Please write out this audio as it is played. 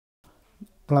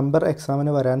Plumber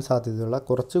എക്സാമിന് വരാൻ സാധ്യതയുള്ള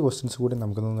കുറച്ച് ക്വസ്റ്റ്യൻസ് കൂടി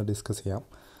നമുക്കൊന്ന് ഡിസ്കസ് ചെയ്യാം.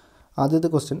 ആദ്യത്തെ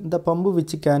question, the pump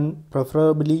which can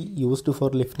preferably used for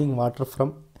lifting water from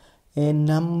A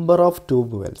number of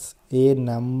tube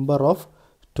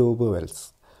Wells.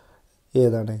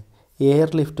 ഏതാണ്? എയർ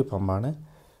ലിഫ്റ്റ് പമ്പാണ്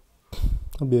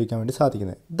ഉപയോഗിക്കാൻ വേണ്ടി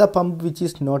സാധിക്കുന്നത്. The pump which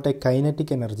is not A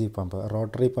kinetic energy pump.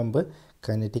 Rotary pump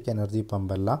kinetic energy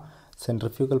പമ്പല്ല,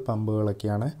 centrifugal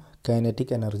പമ്പുകളൊക്കെയാണ്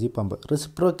kinetic energy pump.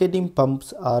 Reciprocating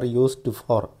pumps are used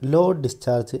for low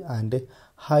discharge and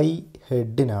high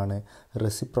ഹെഡിനാണ്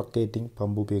reciprocating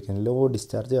pump ഉപയോഗിക്കുന്നത്. Law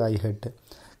discharge, high head.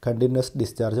 Continuous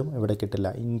ഡിസ്ചാർജും ഇവിടെ കിട്ടില്ല,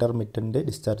 intermittent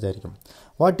discharge ആയിരിക്കും.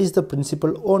 What is the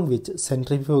principle on which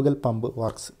centrifugal pump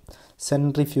works?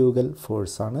 Centrifugal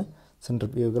ഫോഴ്സാണ്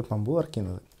centrifugal pump work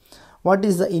ചെയ്യുന്നത്. What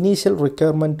is the initial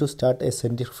requirement to start A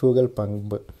centrifugal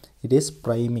pump? It is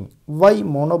priming. Why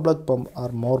monoblock pump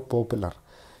are more popular?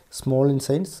 Small in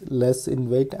size, less in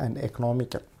weight and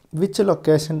economical. Which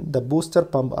location the booster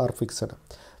pump are fixed?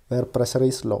 Where pressure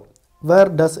is low. Where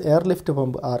does airlift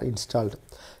pump are installed?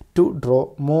 To draw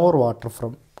more water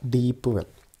from deep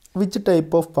well. Which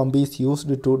type of pump is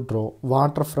used to draw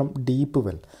water from deep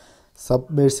well?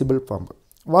 Submersible pump.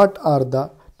 What are the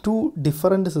two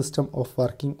different systems of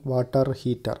working water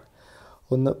heater?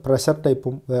 ഒന്ന് pressure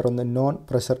ടൈപ്പും വേറൊന്ന് non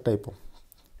pressure ടൈപ്പും.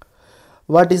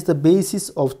 What is the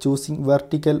basis of choosing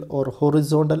vertical or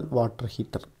horizontal water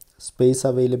heater? Space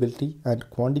availability and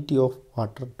quantity of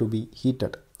water to B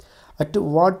heated. At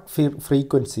what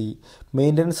frequency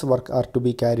maintenance work R to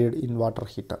be carried in water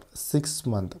heater? 6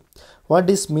 months. What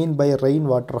is mean by rain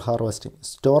water harvesting?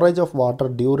 Storage of water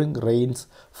during Reigns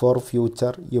for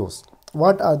future use.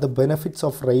 What are the benefits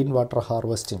of rain water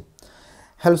harvesting?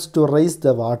 Helps to raise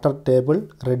the water table,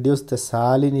 reduce the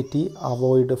salinity,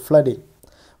 avoid flooding.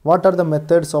 What are the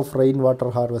methods of rainwater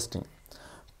harvesting?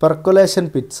 Percolation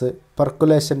pits,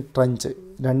 percolation trench.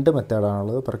 രണ്ട്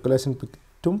മെത്തേഡാണുള്ളത്, percolation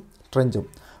പിറ്റും ട്രെഞ്ചും.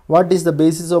 What is the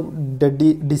basis of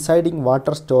deciding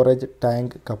water storage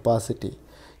tank capacity?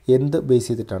 എന്ത് base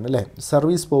ചെയ്തിട്ടാണ് അല്ലേ?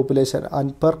 Service population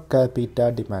and per capita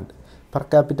demand. Per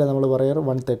capita നമ്മൾ പറയാറ്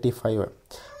 135.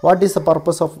 What is the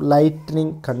purpose of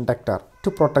lightening conductor?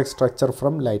 To protect structure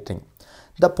from lightning.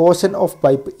 The portion of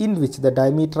pipe in which the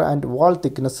diameter and wall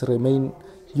thickness remain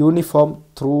uniform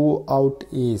throughout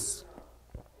is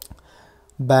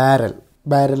barrel.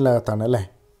 Barrel-agathaanu alle.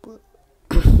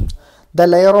 The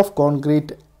layer of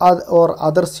concrete or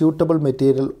other suitable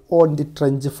material on the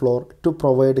trench floor to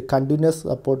provide continuous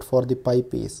support for the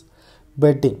pipe is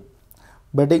bedding.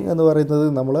 Bedding എന്ന് പറയുന്നത്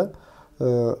നമ്മൾ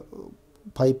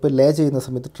pipe ലേ ചെയ്യുന്ന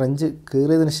സമയത്ത് trench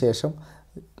കീറിയതിന് ശേഷം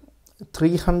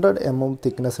 300 mm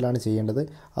തിക്നെസ്സിലാണ് ചെയ്യേണ്ടത്.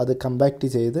 അത് compact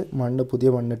ചെയ്ത് പുതിയ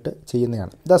മണ്ണിട്ട്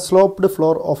ചെയ്യുന്നതാണ്. The sloped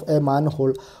floor of A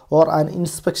manhole or an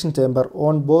inspection chamber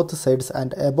on both sides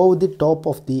and above the top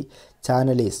of the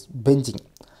channel is benching.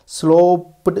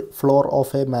 Sloped floor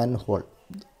of A manhole.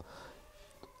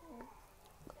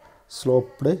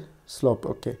 Slope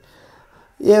okay.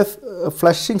 A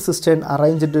flushing cistern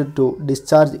arranged to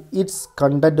discharge its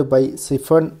content by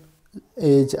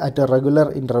siphonage at a regular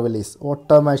interval is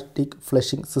automatic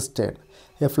flushing cistern.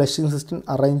 A flushing cistern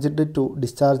arranged to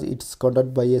discharge its content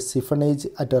by a siphonage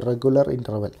at a regular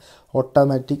interval.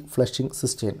 Automatic flushing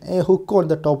cistern. A hook on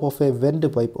the top of a vent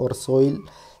pipe or soil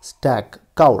stack.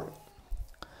 Cowl.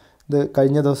 ഇത്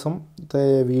കഴിഞ്ഞ ദിവസത്തെ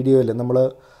വീഡിയോയിൽ നമ്മൾ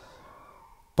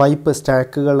pipe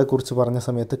സ്റ്റാക്കുകളെ കുറിച്ച് പറഞ്ഞ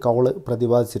സമയത്ത് cowl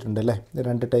പ്രതിപാദിച്ചിട്ടുണ്ട് അല്ലേ?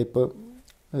 2 type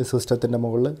സിസ്റ്റത്തിൻ്റെ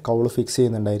മുകളിൽ കൗള് ഫിക്സ്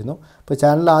ചെയ്യുന്നുണ്ടായിരുന്നു. അപ്പോൾ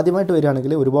ചാനൽ ആദ്യമായിട്ട്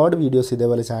വരികയാണെങ്കിൽ ഒരുപാട് വീഡിയോസ്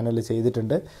ഇതേപോലെ ചാനലിൽ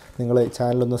ചെയ്തിട്ടുണ്ട്. നിങ്ങൾ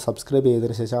ചാനലൊന്ന് സബ്സ്ക്രൈബ്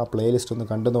ചെയ്തതിന് ശേഷം ആ പ്ലേലിസ്റ്റ് ഒന്ന്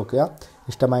കണ്ടു നോക്കുക.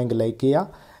 ഇഷ്ടമായെങ്കിൽ ലൈക്ക്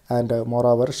ചെയ്യുക ആൻഡ് മോർ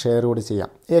ഓവർ ഷെയർ കൂടി ചെയ്യാം.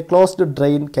 A closed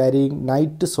drain carrying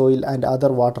night soil and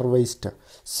other water waste.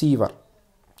 Sewer.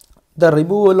 The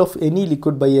removal of any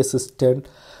liquid by A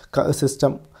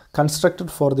system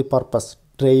constructed for the purpose.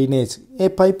 Drainage. A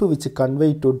pipe which convey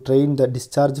to drain the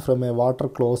discharge from a water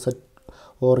closet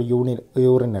or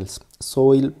urinals.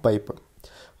 Soil pipe.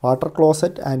 Water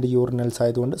closet and urinals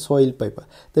ആയതുകൊണ്ട് soil pipe.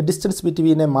 The distance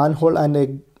between a manhole and a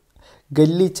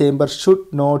gully chamber should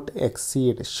not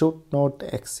exceed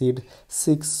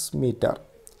 6 meter.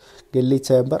 Gully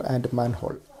chamber and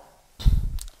manhole.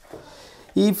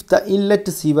 If the inlet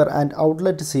sewer and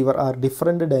outlet sewer are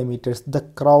different diameters, the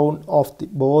crown of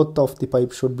both of the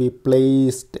pipe should be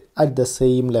placed at the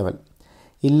same level.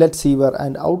 Inlet sewer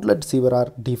and outlet sewer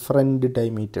are different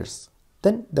diameters.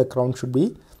 Then the crown should be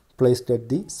placed at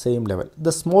the same level.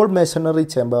 The small masonry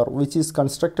chamber which is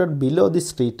constructed below the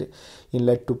street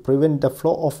inlet to prevent the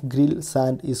flow of grill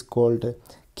sand is called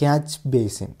catch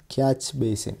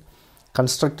basin.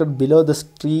 Constructed below the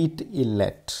street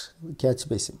inlet. Catch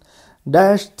basin.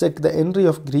 Dash check the entry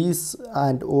of grease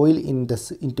and oil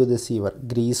into the sewer,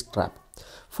 grease trap.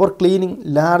 For cleaning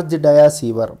large dia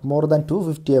sewer, more than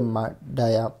 250 mm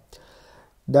dia,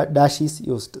 the dash is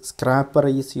used. Scraper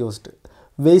is used.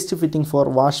 Waste fitting for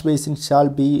wash basin shall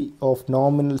be of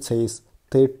nominal size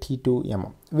 32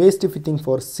 mm. Waste fitting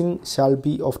for sink shall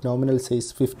be of nominal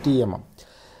size 50 mm.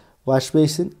 Wash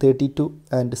basin 32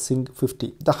 and sink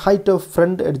 50. The height of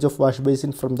front edge of wash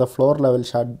basin from the floor level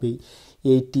should be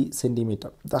 80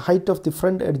 cm. The height of the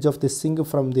front edge of the sink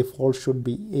from the floor should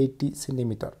be 80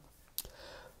 cm.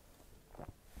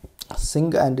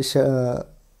 Sink and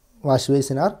wash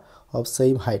basin are of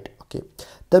same height. Okay.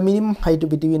 The minimum height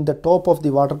between the top of the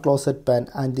water closet pan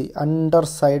and the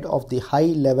underside of the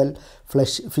high level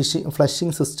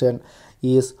flushing cistern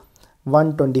is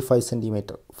 125 cm.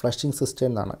 Flushing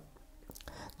cistern ആണ്.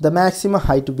 The maximum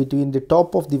height between the top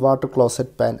of the water closet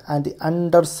pan and the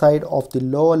underside of the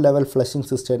lower level flushing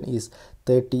cistern is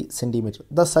 30 cm.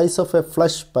 The size of a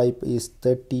flush pipe is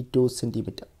 32 cm.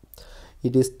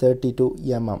 It is 32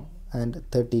 mm and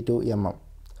 32 mm.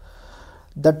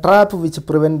 The trap which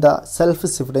prevent the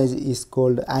self-siphonage is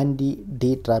called anti-D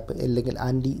trap അല്ലെങ്കിൽ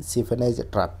anti-siphonage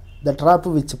trap. The trap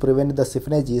which prevent the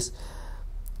siphonage is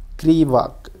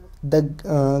remark. The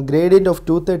gradient of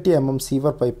 230 mm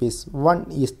sewer pipe is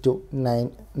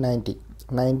 1:90.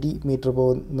 90 meter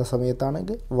പോകുന്ന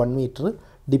സമയത്താണെങ്കിൽ 1 meter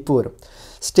dip വരും.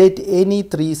 State any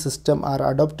three system are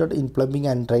adopted in plumbing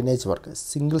and drainage work.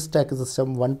 Single stack system,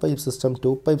 one pipe system,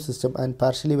 two pipe system and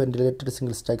partially ventilated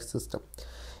single stack system.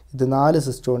 ഇത് 4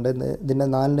 system ഉണ്ട്. ഇതിൻ്റെ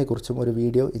 4നെ കുറിച്ചും ഒരു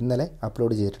video ഇന്നലെ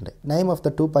upload ചെയ്തിട്ടുണ്ട്. Name of the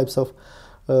two pipes of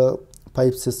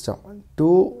pipe system. To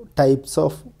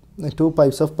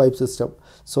pipes of pipe system,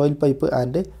 soil pipe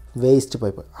and waste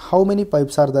pipe. How many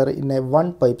pipes are there in A one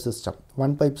pipe system?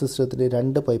 One pipe സിസ്റ്റത്തിന്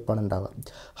 2 പൈപ്പാണ് ഉണ്ടാവുക.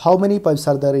 How many pipes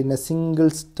are there in A single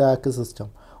stack system?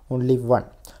 Only 1.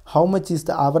 How much is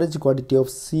the average quantity of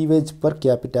sewage per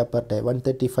capita per day?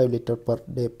 135 liter per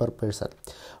day per person.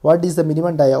 What is the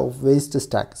minimum dia of waste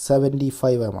stack?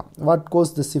 75 mm. What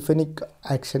causes the siphonic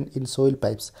action in soil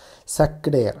pipes?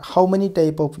 Sucked air. How many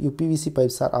type of UPVC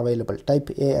pipes are available? Type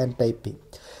A and type B.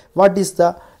 What is the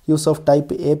use of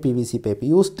type A PVC pipe?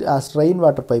 Used as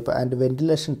rainwater pipe and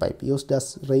ventilation pipe. Used as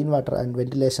rainwater and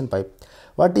ventilation pipe.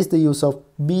 What is the use of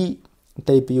B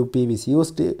type UPVC?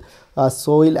 Used as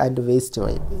soil and waste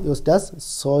pipe. Used as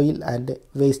soil and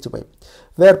waste pipe.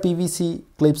 Where PVC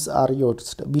clips are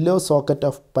used? Below socket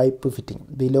of pipe fitting.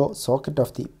 Below socket of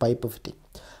the pipe fitting.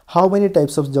 How many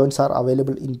types of joints are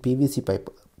available in PVC pipe?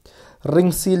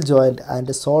 Ring seal joint and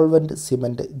solvent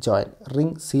cement joint.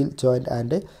 Ring seal joint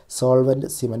and solvent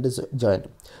cement joint.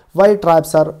 Why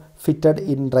traps are fitted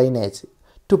in drainage?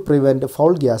 To prevent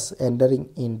foul gas entering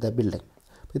in the building.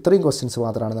 ഇത്രയും questions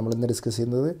മാത്രമാണ് നമ്മൾ ഇന്ന് discuss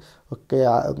ചെയ്യുന്നത്. Okay,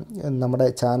 നമ്മുടെ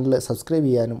channel subscribe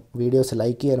ചെയ്യാനും videos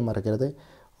like ചെയ്യാനും മറക്കരുത്.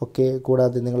 Okay,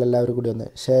 കൂടാതെ നിങ്ങളെല്ലാവരും കൂടി ഒന്ന്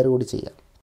ഷെയർ കൂടി ചെയ്യാം.